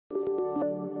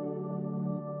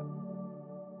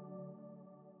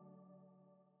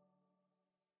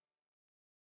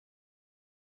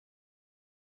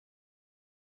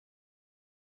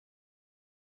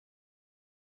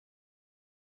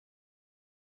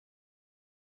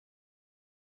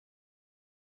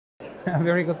A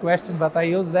very good question, but I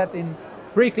use that in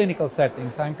preclinical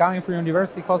settings. I'm coming from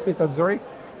University Hospital Zurich,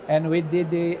 and we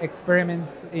did the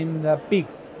experiments in the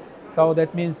pigs. So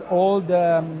that means all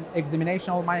the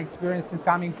examination, all my experience is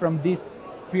coming from this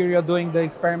period doing the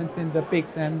experiments in the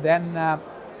pigs. And then,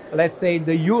 let's say,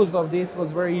 the use of this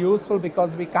was very useful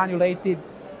because we tried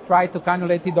to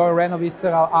cannulate our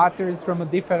renovisceral arteries from a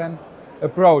different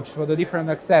approach, for the different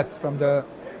access, from the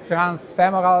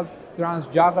transfemoral,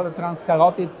 transjugular,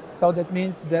 transcarotid. So that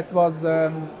means that was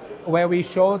where we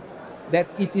showed that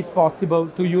it is possible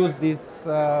to use this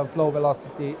flow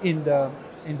velocity in the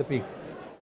pigs.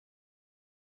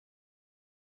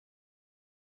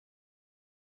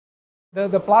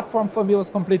 The platform for me was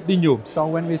completely new. So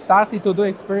when we started to do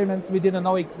experiments, we didn't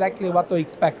know exactly what to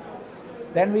expect.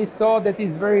 Then we saw that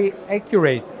it's very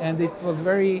accurate and it was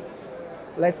very,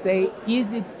 let's say,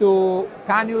 easy to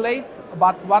cannulate,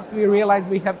 but what we realized,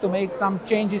 we have to make some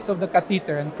changes of the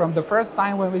catheter. And from the first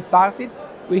time when we started,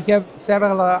 we have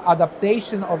several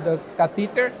adaptation of the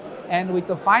catheter, and with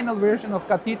the final version of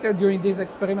catheter during these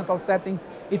experimental settings,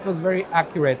 it was very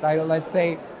accurate. Let's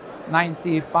say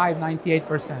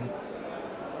 95–98%.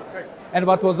 Okay. And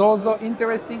what was also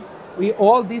interesting,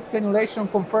 all this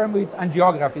cannulation confirmed with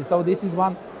angiography. So this is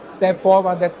one step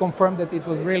forward that confirmed that it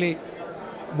was really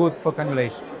good for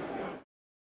cannulation.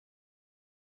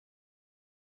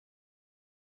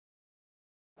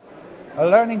 A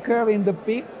learning curve in the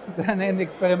pigs and in the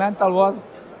experimental was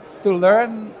to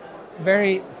learn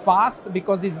very fast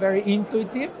because it's very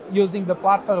intuitive, using the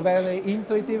platform very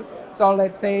intuitive. So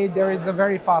let's say there is a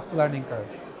very fast learning curve.